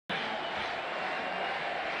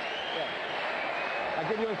I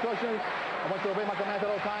give you instructions. I want you to obey my commands at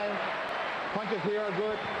all times. Punches here are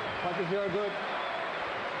good. Punches here are good.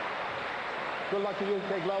 Good luck to you.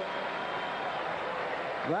 Take low.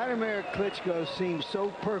 Wladimir Klitschko seems so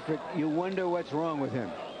perfect, you wonder what's wrong with him.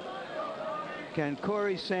 Can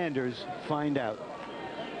Corie Sanders find out?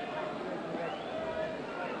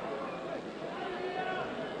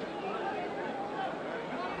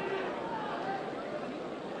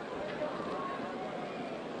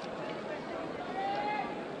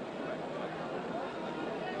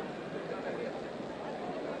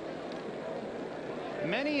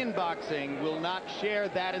 Many in boxing will not share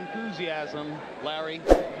that enthusiasm, Larry,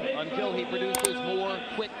 until he produces more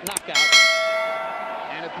quick knockouts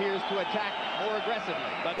and appears to attack more aggressively.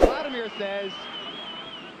 But Wladimir says,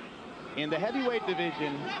 in the heavyweight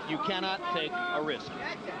division, you cannot take a risk.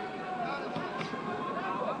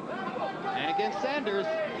 And against Sanders,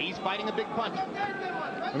 he's fighting a big punch.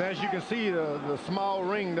 And as you can see, the small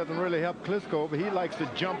ring doesn't really help Klitschko, but he likes to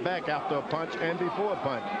jump back after a punch and before a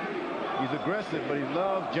punch. He's aggressive, but he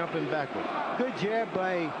loves jumping backward. Good jab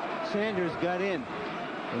by Sanders, got in.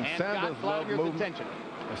 And Sanders loves movement.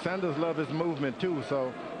 Sanders loves his movement too,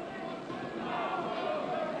 so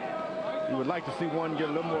you would like to see one get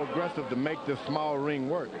a little more aggressive to make this small ring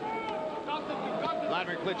work.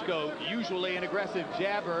 Wladimir Klitschko, usually an aggressive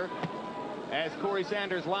jabber. As Corie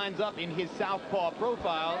Sanders lines up in his southpaw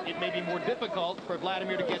profile, it may be more difficult for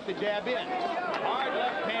Wladimir to get the jab in. Hard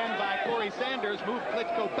left hand by Corie Sanders moved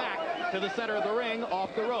Klitschko back to the center of the ring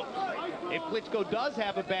off the ropes. If Klitschko does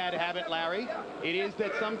have a bad habit, Larry, it is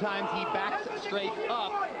that sometimes he backs straight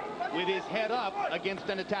up with his head up against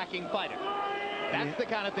an attacking fighter. That's the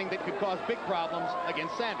kind of thing that could cause big problems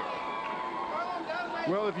against Sanders.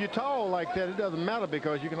 Well, if you're tall like that, it doesn't matter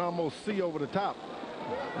because you can almost see over the top.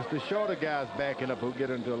 It's the shorter guys backing up who get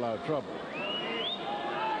into a lot of trouble.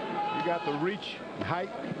 You got the reach and height,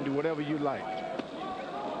 you can do whatever you like.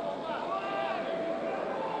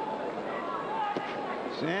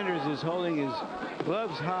 Sanders is holding his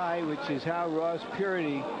gloves high, which is how Ross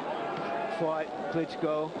Purity fought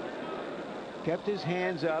Klitschko. Kept his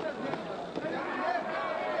hands up.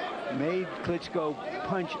 Made Klitschko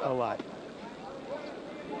punch a lot.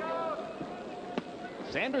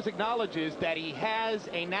 Sanders acknowledges that he has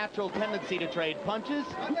a natural tendency to trade punches,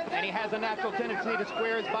 and he has a natural tendency to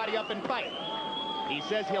square his body up and fight. He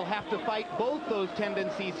says he'll have to fight both those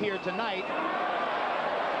tendencies here tonight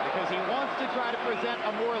because he wants to try to present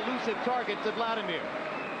a more elusive target to Wladimir.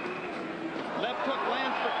 Left hook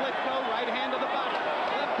lands for Klitschko, right hand to the body.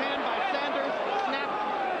 Left hand by Sanders, snaps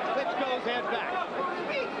Klitschko's head back.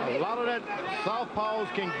 A lot of that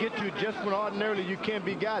southpaws can get you just when ordinarily you can't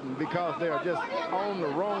be gotten because they are just on the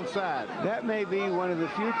wrong side. That may be one of the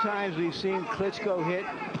few times we've seen Klitschko hit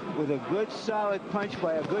with a good solid punch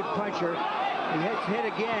by a good puncher. He hits hit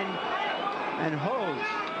again and holds.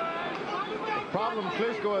 The problem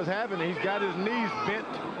Klitschko is having, he's got his knees bent,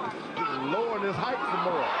 lowering his height some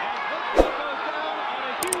more. And Klitschko goes down on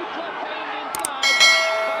a huge left hand inside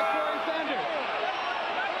by Corie Sanders.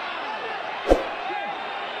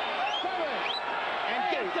 And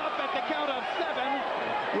gets up at the count of 7.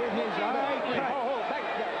 With his eye cut.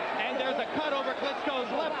 And there's a cut over Klitschko's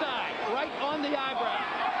left eye, right on the eyebrow.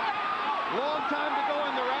 Long time to go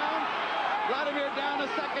in the round. Wladimir down a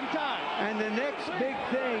second time. And the next big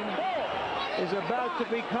thing is about to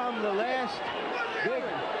become the last big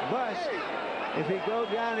bust if he goes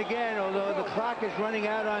down again, although the clock is running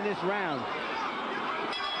out on this round.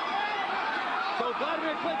 So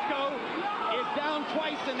Wladimir Klitschko is down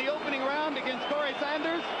twice in the opening round against Corie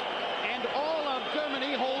Sanders, and all of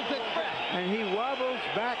Germany holds its breath. And he wobbles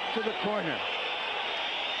back to the corner.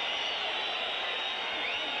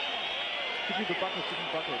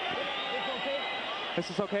 This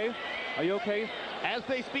is okay? Are you okay? As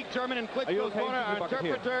they speak German in Klitschko's corner, our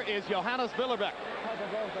interpreter is Johannes Willerbeck.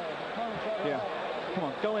 Yeah. Come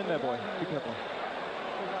on, go in there, boy. Be careful.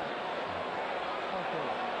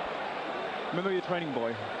 Remember your training,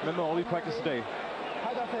 boy. Remember all we practiced today.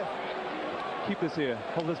 Keep this here.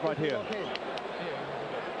 Hold this right here.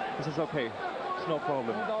 This is okay. It's no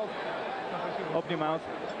problem. Open your mouth.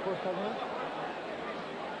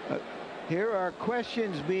 Here are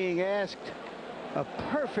questions being asked. A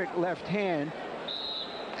perfect left hand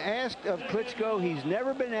asked of Klitschko. He's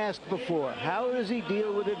never been asked before. How does he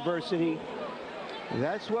deal with adversity?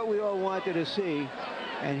 That's what we all wanted to see.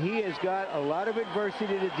 And he has got a lot of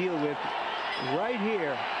adversity to deal with right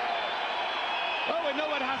here. Oh, and know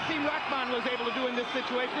what Hasim Rahman was able to do in this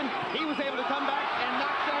situation? He was able to come back and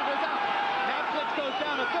knock Sanders out. Now Klitschko's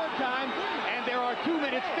down a third time, and there are 2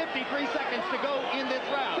 minutes, 53 seconds to go in this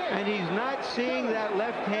round. And he's not seeing that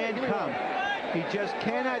left hand come. He just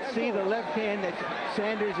cannot see the left hand that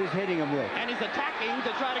Sanders is hitting him with. And he's attacking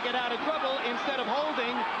to try to get out of trouble instead of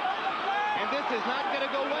holding. And this is not going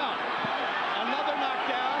to go well. Another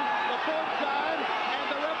knockdown, the fourth time, and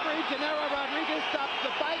the referee, Gennaro Rodriguez, stops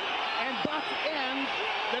the fight, and thus ends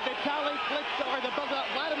the Vitaly Klitschko, or the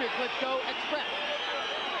Wladimir Klitschko Express.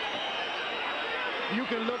 You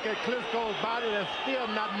can look at Klitschko's body, there's still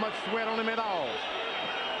not much sweat on him at all.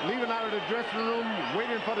 Leaving out of the dressing room,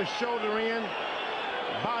 waiting for the shoulder in.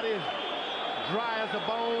 Body is dry as a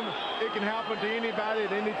bone. It can happen to anybody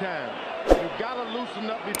at any time. You've got to loosen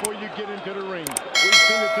up before you get into the ring. We've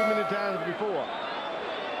seen it too many times before.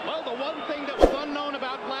 Well, the one thing that was unknown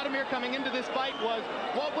about Wladimir coming into this fight was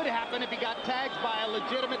what would happen if he got tagged by a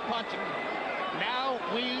legitimate puncher. Now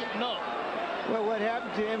we know. Well, what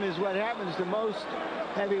happened to him is what happens to most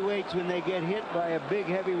heavyweights when they get hit by a big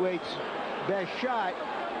heavyweight's best shot.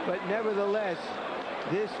 But nevertheless,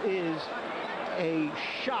 this is a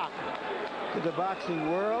shock to the boxing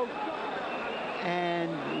world.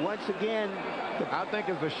 And once again, I think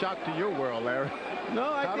it's a shock to your world, Larry.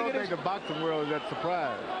 No, I don't think the boxing world is that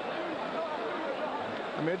surprised.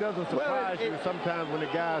 I mean, it doesn't surprise you sometimes when the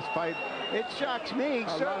guys fight. It shocks me,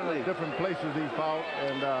 certainly. A lot of different places he fought,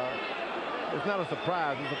 and it's not a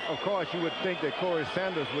surprise. Of course, you would think that Corie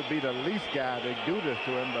Sanders would be the least guy to do this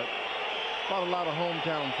to him, but fought a lot of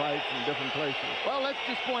hometown fights in different places. Well, let's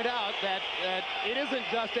just point out that it isn't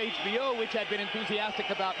just HBO which had been enthusiastic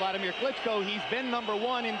about Wladimir Klitschko. He's been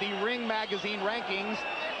 #1 in the Ring magazine rankings,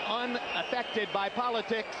 unaffected by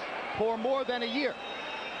politics, for more than a year.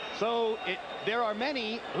 So there are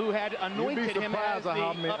many who had anointed him as the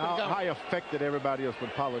how affected everybody else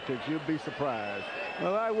with politics. You'd be surprised.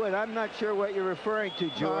 Well, I would. I'm not sure what you're referring to,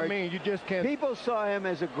 George. No, I mean, you just can't. People saw him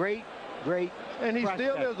as a great and he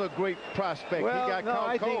prospect. Still is a great prospect. Well, he got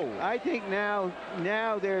caught cold. I think now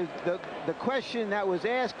there's the question that was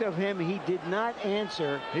asked of him, he did not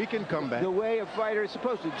answer. He can come back the way a fighter is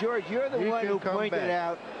supposed to. George, you're the one who pointed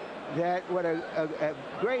out that what a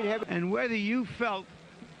great heavy, and whether you felt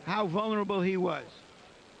how vulnerable he was.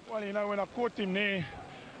 Well, you know, when I caught him there,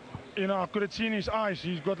 you know, I could have seen his eyes.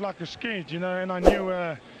 He's got like a skate, you know, and I knew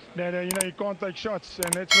that, you know, he can't take shots.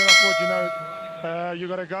 And that's when I thought, you know, you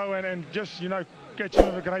got to go and just, you know, catch him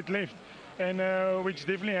with a great left. And which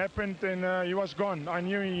definitely happened, and he was gone. I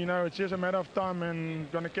knew, you know, it's just a matter of time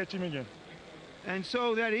and going to catch him again. And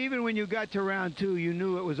so that even when you got to round 2, you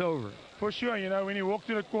knew it was over? For sure, you know, when he walked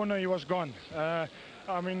to the corner, he was gone.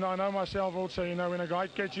 I mean, I know myself also, you know, when a guy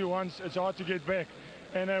catches you once, it's hard to get back.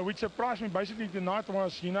 And which surprised me basically tonight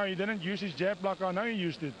was, you know, he didn't use his jab like I know he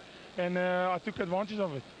used it. And I took advantage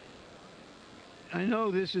of it. I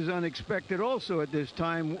know this is unexpected also at this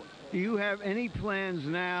time. Do you have any plans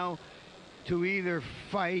now to either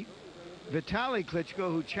fight Vitaly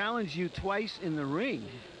Klitschko, who challenged you twice in the ring?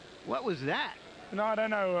 What was that? No, I don't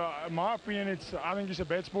know. In my opinion, I think he's a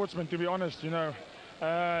bad sportsman, to be honest, you know.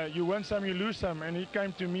 You win some, you lose some, and he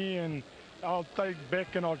came to me and I'll take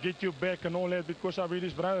back and I'll get you back and all that because I beat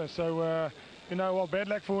his brother. So, you know, well, bad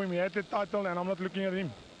luck for him. He had the title and I'm not looking at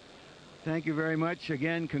him. Thank you very much.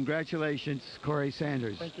 Again, congratulations, Corie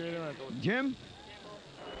Sanders. Thank you very much. Jim?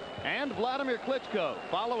 And Wladimir Klitschko,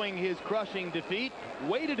 following his crushing defeat,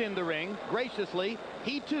 waited in the ring graciously.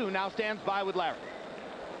 He, too, now stands by with Larry.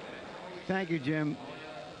 Thank you, Jim.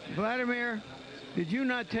 Wladimir, did you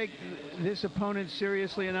not take this opponent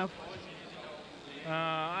seriously enough?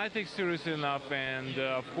 I take seriously enough, and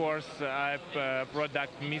of course I've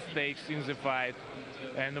product mistakes in the fight,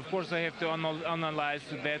 and of course I have to analyze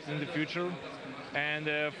that in the future.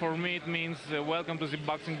 And for me it means welcome to the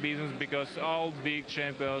boxing business, because all big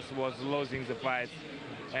champions was losing the fights,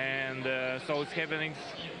 and so it's happening.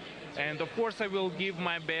 And of course I will give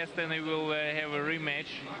my best, and I will have a rematch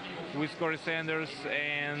with Corie Sanders,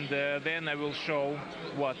 and then I will show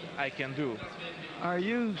what I can do. Are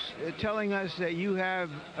you telling us that you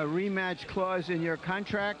have a rematch clause in your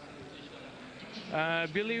contract?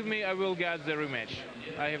 Believe me, I will get the rematch.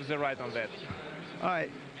 I have the right on that. All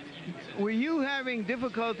right. Were you having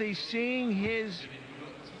difficulty seeing his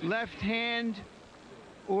left hand,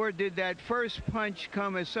 or did that first punch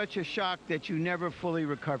come as such a shock that you never fully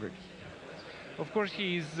recovered? Of course,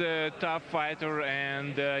 he's a tough fighter,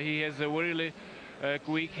 and he has a really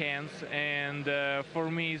quick hands, and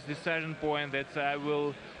for me it's decision point that I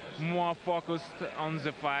will more focused on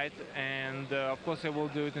the fight, and of course I will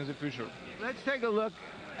do it in the future. Let's take a look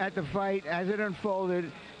at the fight as it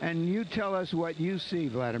unfolded, and you tell us what you see,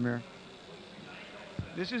 Wladimir.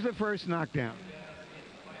 This is the first knockdown.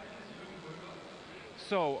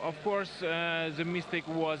 So of course the mistake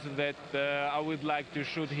was that I would like to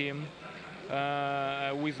shoot him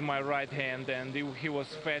with my right hand, and he was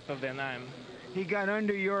faster than I am. He got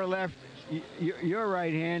under your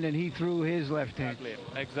right hand, and he threw his left hand.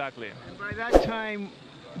 Exactly. And by that time,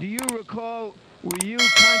 do you recall, were you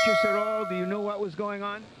conscious at all? Do you know what was going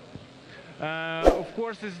on? Of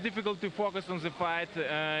course, it's difficult to focus on the fight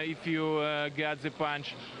if you get the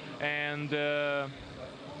punch, and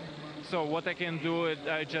so what I can do,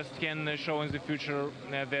 I just can show in the future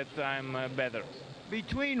that I'm better.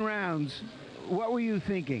 Between rounds, what were you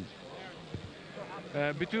thinking?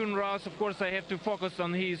 Between rounds, of course, I have to focus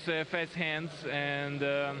on his fast hands, and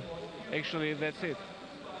actually that's it.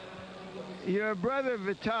 Your brother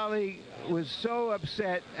Vitaly was so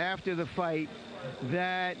upset after the fight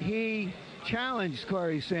that he challenged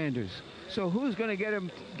Corie Sanders. So who's going to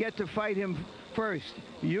get to fight him first,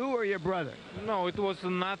 you or your brother? No, it was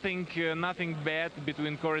nothing bad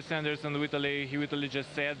between Corie Sanders and Vitaly. Vitaly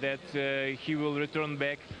just said that he will return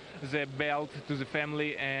back the belt to the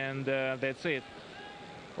family, and that's it.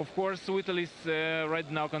 Of course, Vitaly is right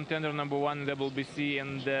now contender #1 in WBC,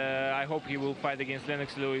 and I hope he will fight against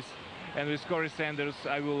Lennox Lewis. And with Corie Sanders,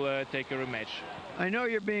 I will take a rematch. I know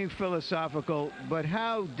you're being philosophical, but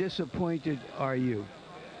how disappointed are you?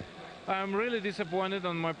 I'm really disappointed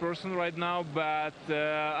on my person right now, but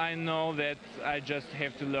I know that I just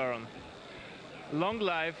have to learn. Long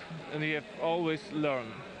life, and you have always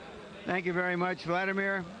learn. Thank you very much,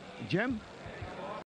 Wladimir. Jim?